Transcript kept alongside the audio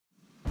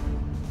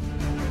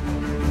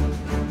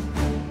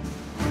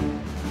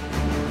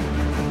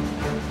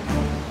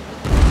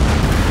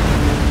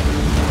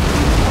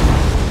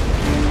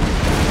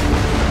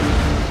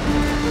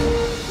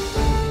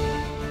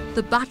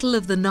The Battle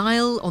of the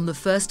Nile on the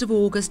 1st of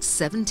August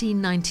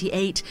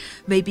 1798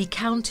 may be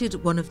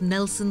counted one of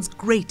Nelson's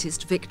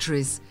greatest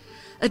victories.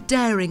 A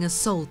daring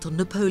assault on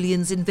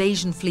Napoleon's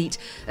invasion fleet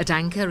at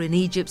anchor in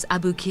Egypt's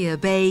Abu Qir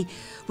Bay,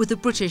 with the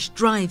British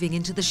driving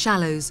into the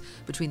shallows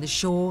between the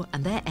shore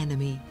and their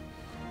enemy.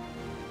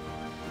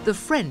 The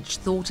French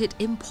thought it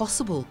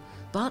impossible,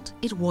 but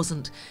it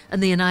wasn't,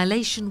 and the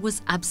annihilation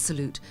was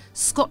absolute,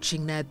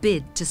 scotching their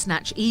bid to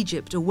snatch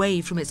Egypt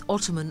away from its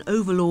Ottoman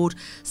overlord,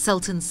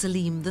 Sultan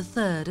Selim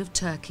III of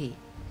Turkey.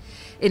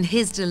 In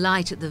his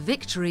delight at the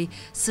victory,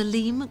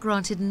 Selim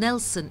granted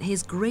Nelson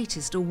his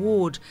greatest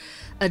award,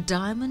 a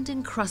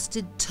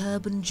diamond-encrusted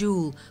turban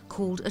jewel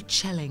called a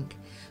Chelengk,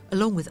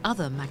 along with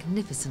other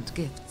magnificent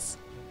gifts.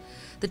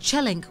 The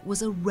Chelengk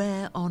was a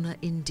rare honour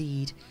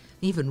indeed,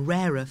 even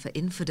rarer for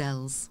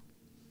infidels.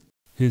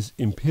 His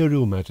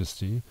Imperial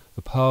Majesty,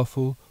 the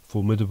powerful,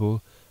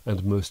 formidable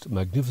and most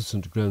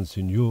magnificent Grand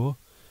Signior,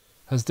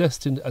 has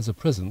destined as a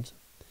present,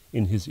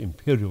 in his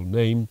imperial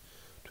name,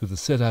 to the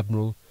said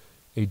Admiral,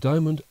 a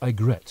diamond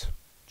aigrette,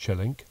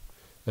 Chelengk,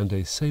 and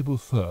a sable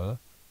fur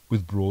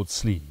with broad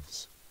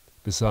sleeves,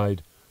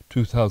 beside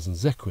 2,000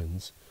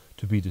 zequins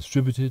to be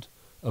distributed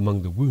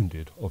among the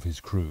wounded of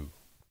his crew.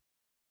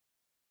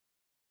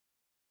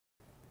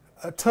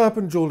 A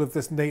turban jewel of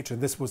this nature,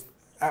 this was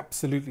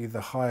absolutely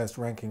the highest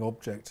ranking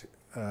object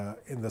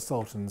in the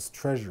Sultan's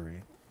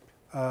treasury,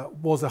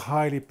 was a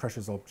highly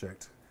precious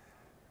object.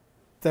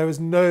 There is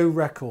no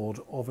record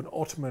of an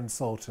Ottoman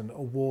Sultan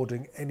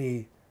awarding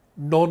any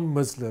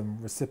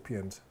non-Muslim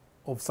recipient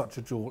of such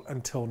a jewel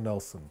until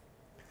Nelson.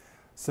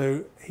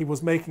 So he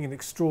was making an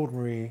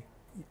extraordinary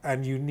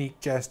and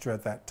unique gesture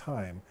at that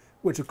time,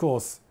 which of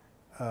course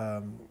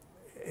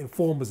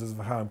informs us of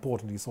how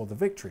important he saw the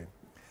victory.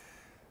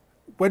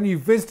 When you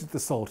visited the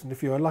Sultan,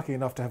 if you were lucky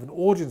enough to have an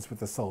audience with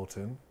the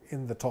Sultan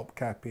in the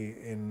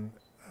Topkapi in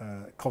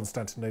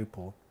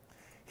Constantinople,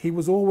 he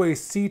was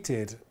always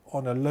seated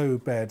on a low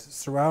bed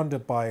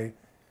surrounded by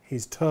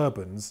his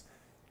turbans,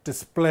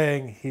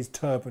 displaying his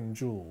turban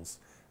jewels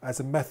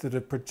as a method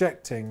of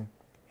projecting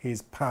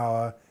his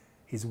power,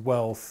 his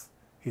wealth,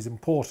 his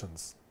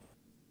importance.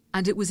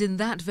 And it was in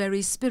that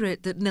very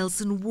spirit that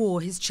Nelson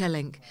wore his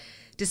Chelengk,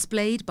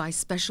 displayed by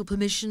special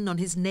permission on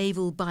his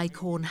naval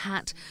bicorn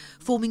hat,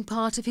 forming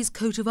part of his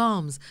coat of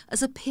arms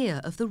as a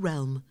peer of the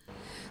realm.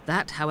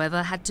 That,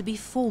 however, had to be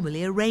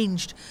formally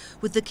arranged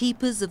with the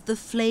keepers of the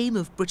flame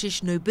of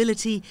British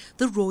nobility,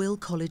 the Royal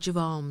College of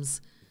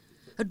Arms.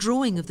 A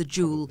drawing of the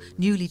jewel,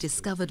 newly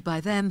discovered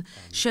by them,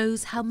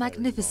 shows how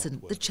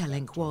magnificent the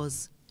Chelengk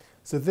was.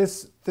 So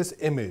this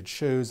image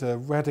shows a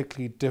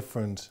radically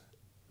different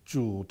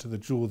jewel to the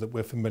jewel that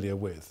we're familiar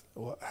with,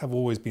 or have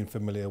always been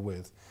familiar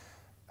with.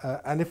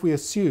 And if we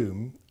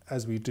assume,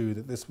 as we do,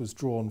 that this was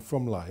drawn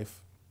from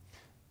life,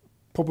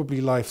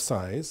 probably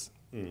life-size,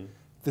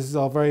 this is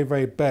our very,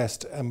 very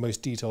best and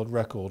most detailed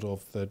record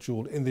of the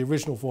jewel in the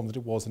original form that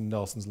it was in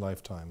Nelson's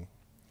lifetime.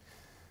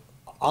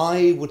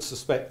 I would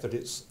suspect that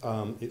it's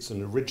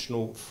an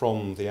original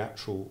from the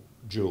actual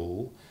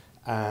jewel,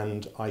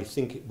 and I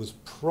think it was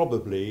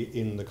probably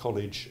in the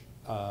college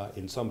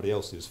in somebody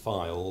else's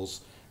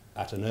files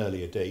at an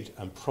earlier date,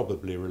 and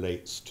probably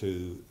relates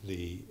to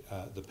the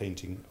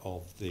painting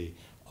of the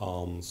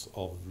arms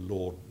of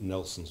Lord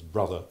Nelson's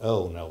brother,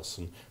 Earl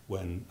Nelson,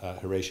 when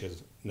Horatio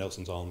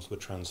Nelson's arms were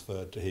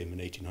transferred to him in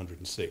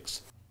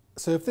 1806.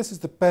 So if this is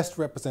the best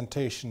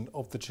representation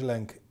of the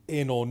Chelengk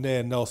in or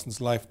near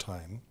Nelson's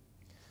lifetime,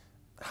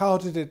 how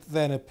did it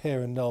then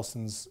appear in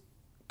Nelson's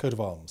coat of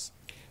arms?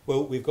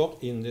 Well, we've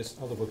got in this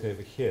other book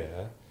over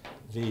here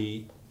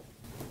the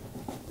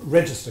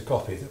register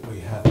copy that we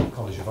have at the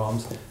College of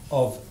Arms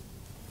of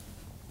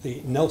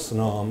the Nelson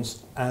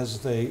arms as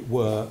they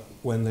were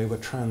when they were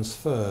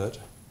transferred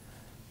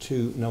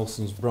to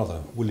Nelson's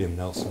brother, William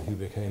Nelson, who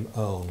became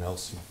Earl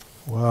Nelson.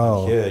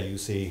 Wow. And here you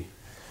see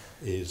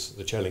is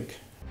the Chelengk.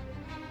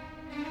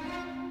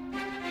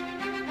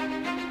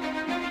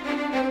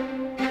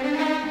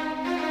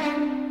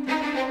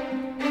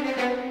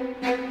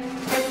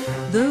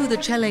 Though the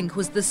Chelengk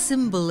was the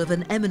symbol of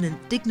an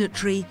eminent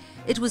dignitary,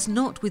 it was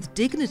not with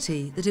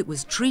dignity that it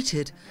was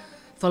treated,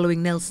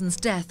 following Nelson's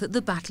death at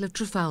the Battle of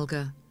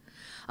Trafalgar.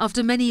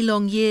 After many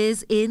long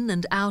years in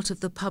and out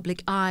of the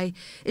public eye,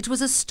 it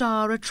was a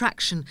star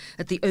attraction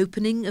at the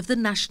opening of the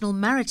National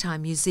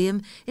Maritime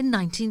Museum in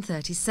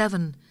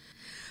 1937.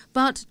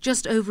 But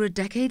just over a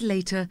decade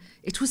later,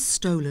 it was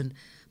stolen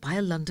by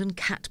a London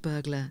cat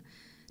burglar,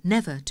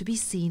 never to be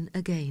seen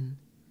again,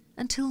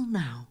 until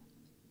now.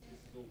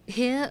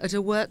 Here, at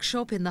a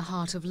workshop in the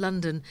heart of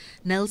London,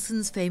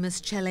 Nelson's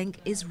famous Chelengk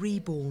is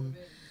reborn.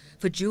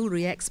 For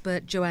jewellery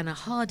expert Joanna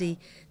Hardy,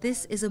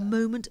 this is a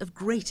moment of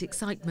great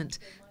excitement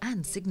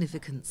and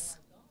significance.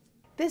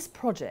 This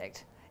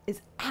project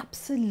is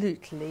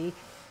absolutely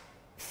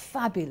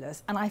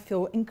fabulous, and I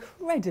feel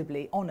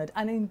incredibly honoured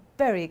and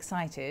very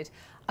excited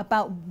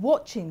about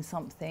watching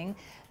something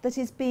that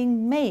is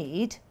being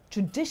made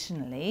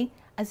traditionally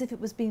as if it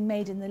was being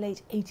made in the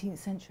late 18th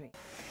century.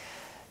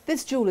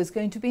 This jewel is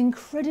going to be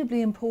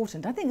incredibly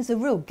important. I think it's a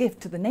real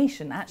gift to the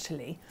nation,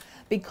 actually,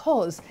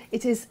 because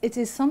it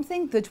is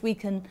something that we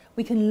can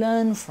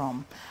learn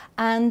from.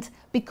 And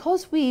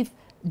because we've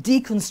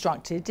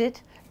deconstructed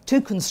it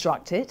to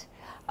construct it,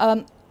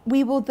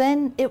 we will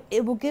then,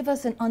 it will give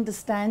us an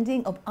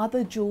understanding of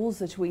other jewels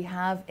that we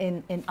have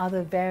in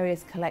other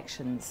various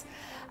collections.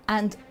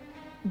 And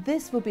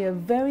this will be a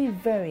very,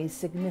 very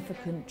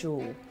significant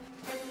jewel.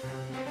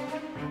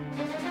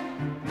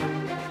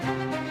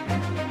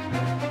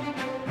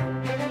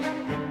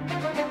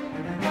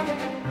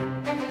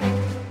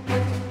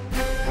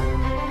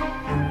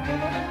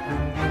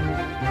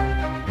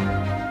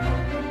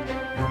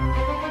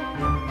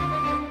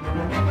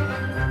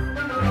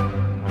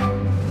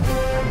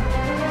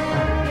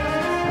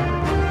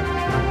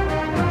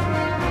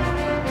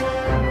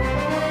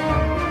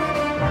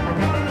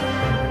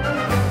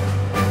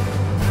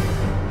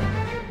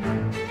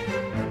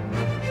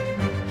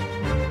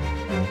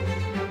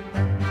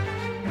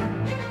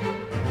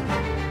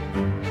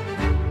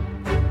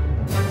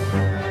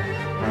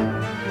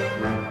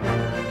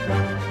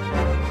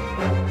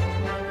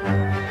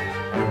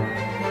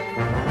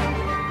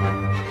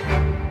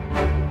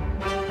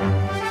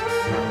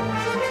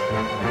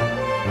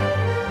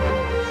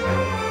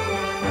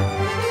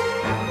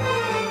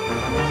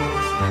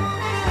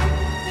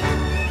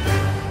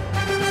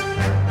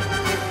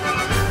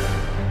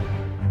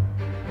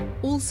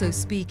 Also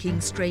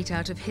speaking straight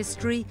out of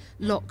history,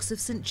 locks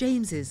of St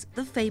James's,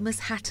 the famous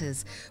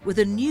hatters, with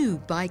a new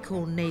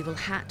bicorn naval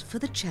hat for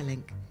the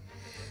Chelengk,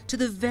 to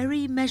the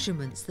very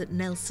measurements that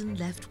Nelson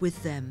left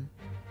with them.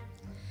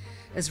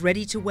 As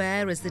ready to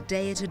wear as the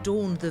day it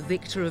adorned the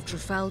victor of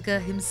Trafalgar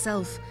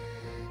himself,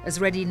 as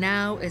ready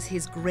now as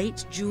his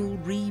great jewel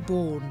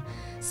reborn,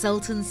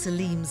 Sultan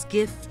Selim's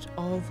gift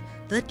of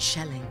the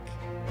Chelengk.